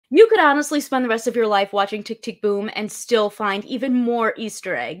You could honestly spend the rest of your life watching Tick, Tick, Boom and still find even more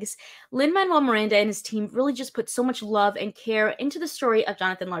Easter eggs. Lin-Manuel Miranda and his team really just put so much love and care into the story of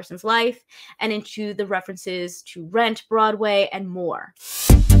Jonathan Larson's life and into the references to Rent, Broadway, and more.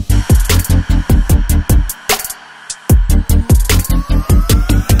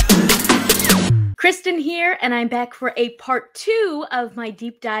 Kristen here, and I'm back for a part 2 of my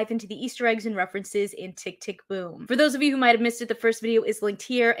deep dive into the Easter eggs and references in Tick, Tick, Boom. For those of you who might have missed it, the first video is linked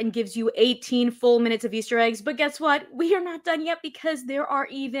here and gives you 18 full minutes of Easter eggs, but guess what? We are not done yet because there are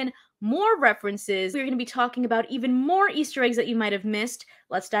even more references. We're going to be talking about even more Easter eggs that you might have missed.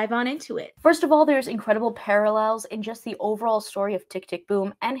 Let's dive on into it. First of all, there's incredible parallels in just the overall story of Tick, Tick,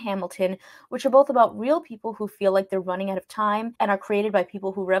 Boom and Hamilton, which are both about real people who feel like they're running out of time and are created by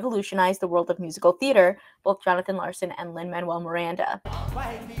people who revolutionized the world of musical theater, both Jonathan Larson and Lin-Manuel Miranda.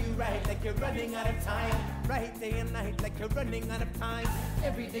 Why do you write like you're running out of time? Write day and night like you're running out of time.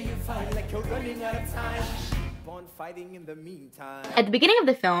 Every day you fight like you're running out of time. On fighting in the meantime. At the beginning of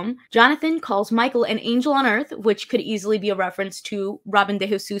the film, Jonathan calls Michael an angel on Earth, which could easily be a reference to Robin De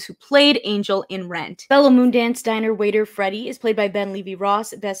Jesus, who played Angel in Rent. Fellow Moondance diner waiter Freddie is played by Ben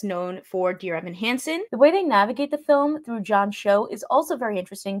Levy-Ross, best known for Dear Evan Hansen. The way they navigate the film through John's show is also very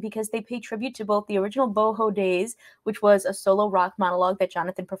interesting because they pay tribute to both the original Boho Days, which was a solo rock monologue that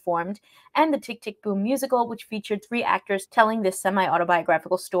Jonathan performed, and the Tick, Tick, Boom musical, which featured 3 actors telling this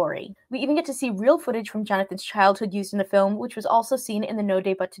semi-autobiographical story. We even get to see real footage from Jonathan's childhood used in the film, which was also seen in the No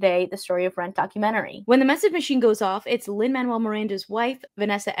Day But Today, The Story of Rent documentary. When the message machine goes off, it's Lin-Manuel Miranda's wife,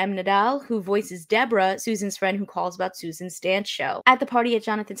 Vanessa M. Nadal, who voices Deborah, Susan's friend who calls about Susan's dance show. At the party at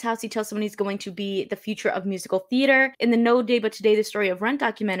Jonathan's house, he tells someone he's going to be the future of musical theater. In the No Day But Today, The Story of Rent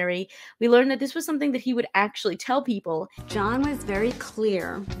documentary, we learn that this was something that he would actually tell people. John was very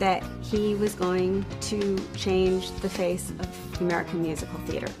clear that he was going to change the face of American musical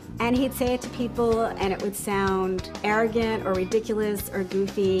theater. And he'd say it to people and it would sound arrogant or ridiculous or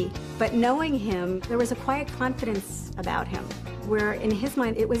goofy, but knowing him, there was a quiet confidence about him, where in his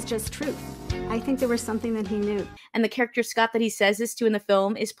mind it was just truth. I think there was something that he knew. And the character Scott that he says this to in the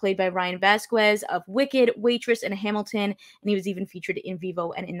film is played by Ryan Vasquez of Wicked, Waitress, and Hamilton, and he was even featured in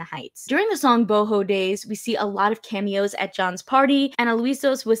Vivo and In the Heights. During the song Boho Days, we see a lot of cameos at John's party. Ana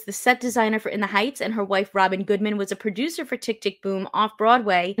Luisos was the set designer for In the Heights, and her wife Robin Goodman was a producer for Tick, Tick, Boom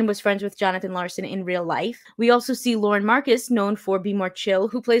off-Broadway and was friends with Jonathan Larson in real life. We also see Lauren Marcus, known for Be More Chill,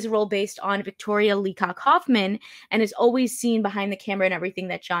 who plays a role based on Victoria Leacock Hoffman and is always seen behind the camera and everything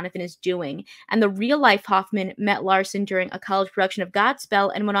that Jonathan is doing. And the real-life Hoffman met Larson during a college production of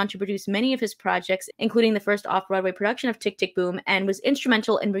Godspell and went on to produce many of his projects, including the first off-Broadway production of Tick, Tick, Boom, and was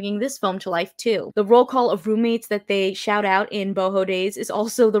instrumental in bringing this film to life too. The roll call of roommates that they shout out in Boho Days is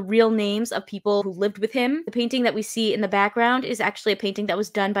also the real names of people who lived with him. The painting that we see in the background is actually a painting that was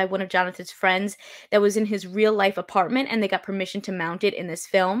done by one of Jonathan's friends that was in his real-life apartment, and they got permission to mount it in this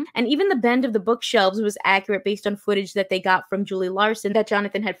film. And even the bend of the bookshelves was accurate based on footage that they got from Julie Larson that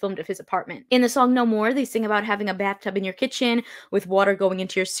Jonathan had filmed of his apartment. In the song No More, they sing about having a bathtub in your kitchen with water going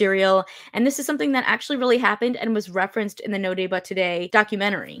into your cereal, and this is something that actually really happened and was referenced in the No Day But Today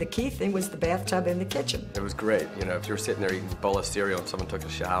documentary. The key thing was the bathtub in the kitchen. It was great. You know, if you were sitting there eating a bowl of cereal and someone took a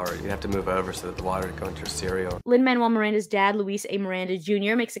shower, you'd have to move over so that the water would go into your cereal. Lin-Manuel Miranda's dad, Luis A. Miranda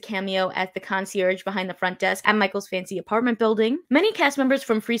Jr., makes a cameo as the concierge behind the front desk at Michael's fancy apartment building. Many cast members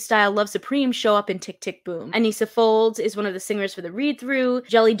from Freestyle Love Supreme show up in Tick, Tick, Boom. Anissa Folds is one of the singers for the read-through.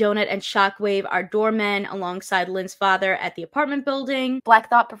 Jelly Donut and Shockwave are doormen alongside Lynn's father at the apartment building. Black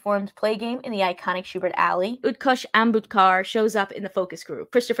Thought performed Play Game in the iconic Schubert Alley. Utkarsh Ambudkar shows up in the focus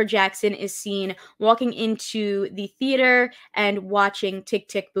group. Christopher Jackson is seen walking into the theater and watching Tick,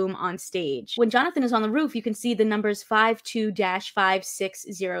 Tick, Boom on stage. When Jonathan is on the roof, you can see the numbers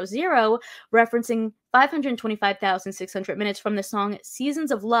 52-5600 referencing 525,600 minutes from the song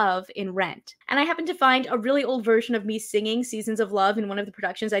Seasons of Love in Rent. And I happened to find a really old version of me singing Seasons of Love in one of the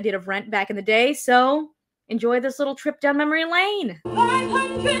productions I did of Rent back in the day, so enjoy this little trip down memory lane.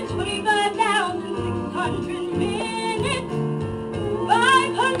 525,600 minutes,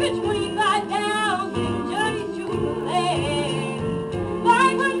 525,000 journeys to the land,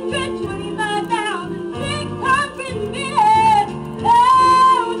 525,600 minutes.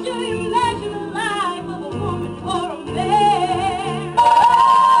 Oh, do you imagine the life of a woman or a man?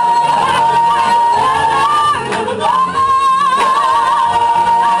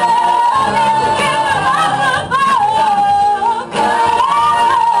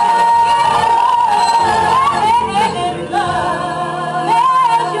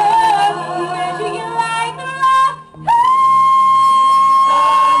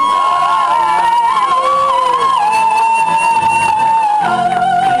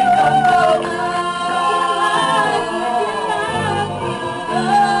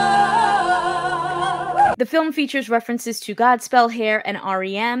 film features references to Godspell, Hair, and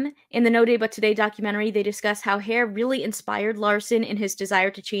REM. In the No Day But Today documentary, they discuss how Hair really inspired Larson in his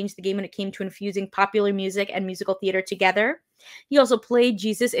desire to change the game when it came to infusing popular music and musical theater together. He also played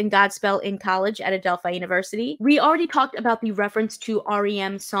Jesus in Godspell in college at Adelphi University. We already talked about the reference to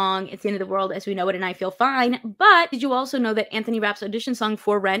REM's song, It's the End of the World as We Know It and I Feel Fine, but did you also know that Anthony Rapp's audition song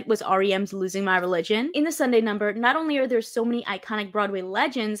for Rent was REM's Losing My Religion? In the Sunday number, not only are there so many iconic Broadway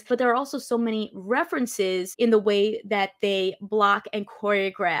legends, but there are also so many references in the way that they block and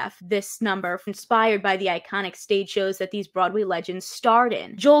choreograph this number, inspired by the iconic stage shows that these Broadway legends starred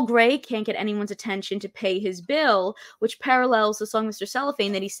in. Joel Grey can't get anyone's attention to pay his bill, which parallels the song Mr.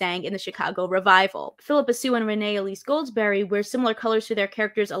 Cellophane that he sang in the Chicago revival. Philippa Sue and Renee Elise Goldsberry wear similar colors to their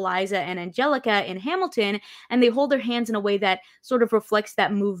characters Eliza and Angelica in Hamilton, and they hold their hands in a way that sort of reflects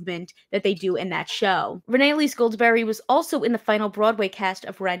that movement that they do in that show. Renee Elise Goldsberry was also in the final Broadway cast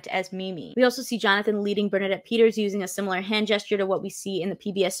of Rent as Mimi. We also see Jonathan leading Bernadette Peters using a similar hand gesture to what we see in the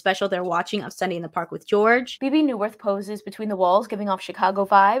PBS special they're watching of Sunday in the Park with George. Bebe Neuwirth poses between the walls, giving off Chicago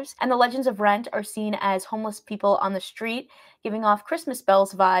vibes, and the legends of Rent are seen as homeless people on the street, giving off Christmas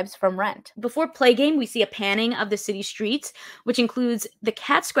bells vibes from Rent. Before Play Game, we see a panning of the city streets, which includes the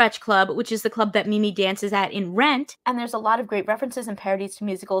Cat Scratch Club, which is the club that Mimi dances at in Rent, and there's a lot of great references and parodies to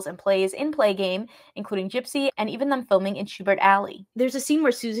musicals and plays in Play Game, including Gypsy, and even them filming in Schubert Alley. There's a scene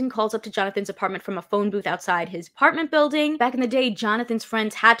where Susan calls up to Jonathan's apartment from a phone booth outside his apartment building. Back in the day, Jonathan's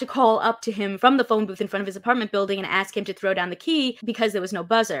friends had to call up to him from the phone booth in front of his apartment building and ask him to throw down the key because there was no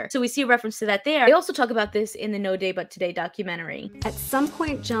buzzer. So we see a reference to that there. They also talk about this in the No Day But Today documentary. At some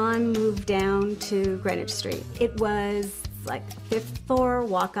point, John moved down to Greenwich Street. It was like 5th floor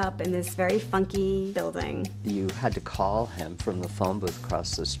walk up in this very funky building. You had to call him from the phone booth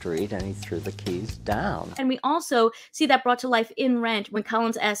across the street and he threw the keys down. And we also see that brought to life in Rent when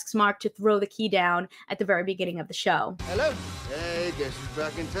Collins asks Mark to throw the key down at the very beginning of the show. Hello? Hey, guess who's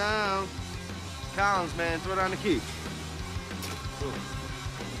back in town? Collins, man, throw down the key. Ooh.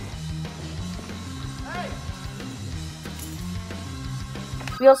 Hey!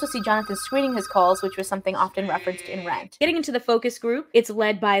 We also see Jonathan screening his calls, which was something often referenced in Rent. Getting into the focus group, it's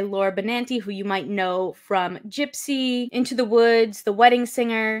led by Laura Benanti, who you might know from Gypsy, Into the Woods, The Wedding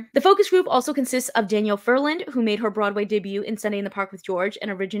Singer. The focus group also consists of Danielle Furland, who made her Broadway debut in Sunday in the Park with George and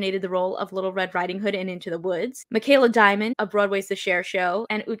originated the role of Little Red Riding Hood in Into the Woods, Michaela Diamond of Broadway's The Cher Show,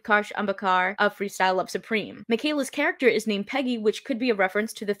 and Utkarsh Ambakar of Freestyle Love Supreme. Michaela's character is named Peggy, which could be a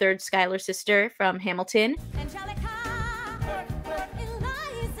reference to the third Schuyler sister from Hamilton.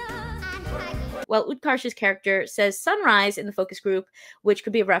 While Utkarsh's character says Sunrise in the focus group, which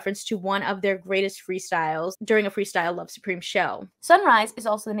could be a reference to one of their greatest freestyles during a Freestyle Love Supreme show. Sunrise is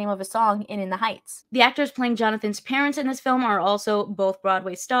also the name of a song in the Heights. The actors playing Jonathan's parents in this film are also both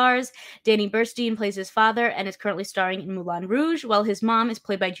Broadway stars. Danny Burstein plays his father and is currently starring in Moulin Rouge, while his mom is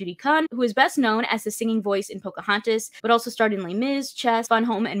played by Judy Kunn, who is best known as the singing voice in Pocahontas, but also starred in Les Mis, Chess, Fun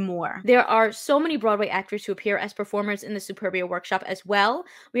Home, and more. There are so many Broadway actors who appear as performers in the Superbia workshop as well.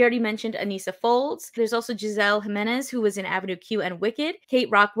 We already mentioned Anissa Folds. There's also Giselle Jimenez, who was in Avenue Q and Wicked. Kate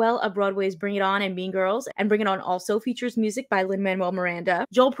Rockwell of Broadway's Bring It On and Mean Girls, and Bring It On also features music by Lin-Manuel Miranda.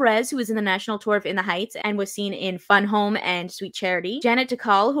 Joel Perez, who was in the national tour of In the Heights and was seen in Fun Home and Sweet Charity. Janet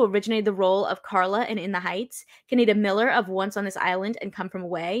DeCall, who originated the role of Carla in In the Heights. Kenita Miller of Once on This Island and Come From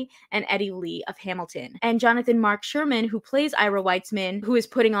Away, and Eddie Lee of Hamilton. And Jonathan Mark Sherman, who plays Ira Weitzman, who is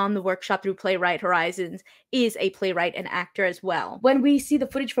putting on the workshop through Playwright Horizons, is a playwright and actor as well. When we see the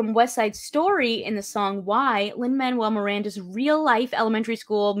footage from West Side Story in the song Why, Lin-Manuel Miranda's real-life elementary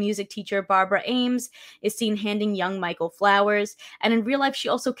school music teacher Barbara Ames is seen handing young Michael flowers, and in real life she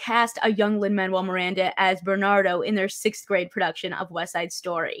also cast a young Lin-Manuel Miranda as Bernardo in their 6th grade production of West Side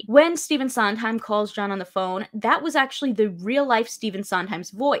Story. When Stephen Sondheim calls John on the phone, that was actually the real-life Stephen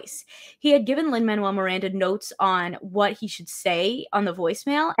Sondheim's voice. He had given Lin-Manuel Miranda notes on what he should say on the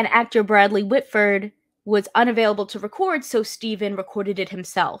voicemail, and actor Bradley Whitford was unavailable to record, so Stephen recorded it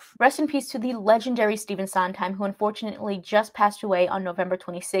himself. Rest in peace to the legendary Stephen Sondheim, who unfortunately just passed away on November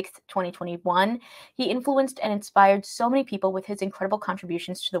 26th, 2021. He influenced and inspired so many people with his incredible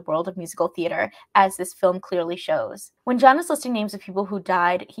contributions to the world of musical theater, as this film clearly shows. When John is listing names of people who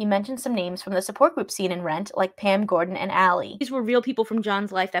died, he mentioned some names from the support group scene in Rent, like Pam, Gordon, and Allie. These were real people from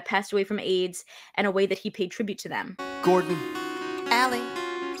John's life that passed away from AIDS, and a way that he paid tribute to them. Gordon. Allie.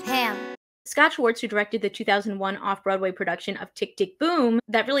 Pam. Scott Schwartz, who directed the 2001 off-Broadway production of Tick, Tick, Boom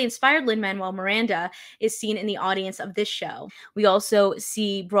that really inspired Lin-Manuel Miranda, is seen in the audience of this show. We also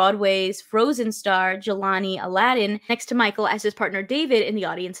see Broadway's Frozen star, Jelani Aladdin, next to Michael as his partner David in the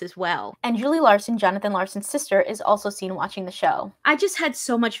audience as well. And Julie Larson, Jonathan Larson's sister, is also seen watching the show. I just had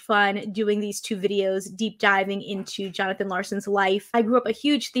so much fun doing these 2 videos, deep diving into Jonathan Larson's life. I grew up a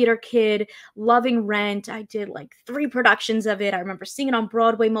huge theater kid, loving Rent. I did like 3 productions of it. I remember seeing it on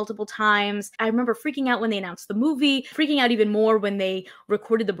Broadway multiple times. I remember freaking out when they announced the movie, freaking out even more when they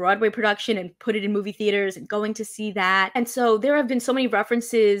recorded the Broadway production and put it in movie theaters and going to see that. And so there have been so many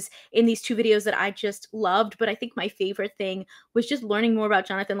references in these 2 videos that I just loved, but I think my favorite thing was just learning more about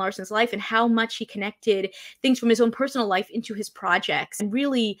Jonathan Larson's life and how much he connected things from his own personal life into his projects, and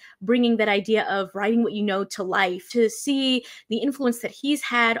really bringing that idea of writing what you know to life, to see the influence that he's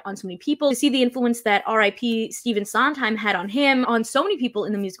had on so many people, to see the influence that R.I.P. Stephen Sondheim had on him, on so many people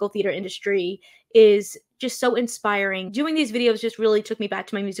in the musical theater industry, is just so inspiring. Doing these videos just really took me back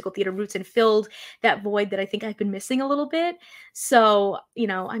to my musical theater roots and filled that void that I think I've been missing a little bit. So, you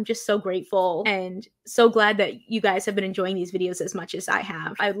know, I'm just so grateful and so glad that you guys have been enjoying these videos as much as I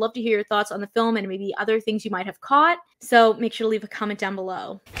have. I would love to hear your thoughts on the film and maybe other things you might have caught. So make sure to leave a comment down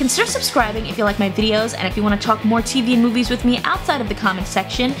below. Consider subscribing if you like my videos, and if you want to talk more TV and movies with me outside of the comments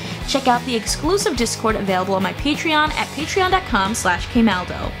section, check out the exclusive Discord available on my Patreon at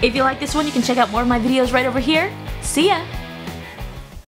patreon.com/kmaldo. If you like this one, you can check out more of my videos right over here. See ya!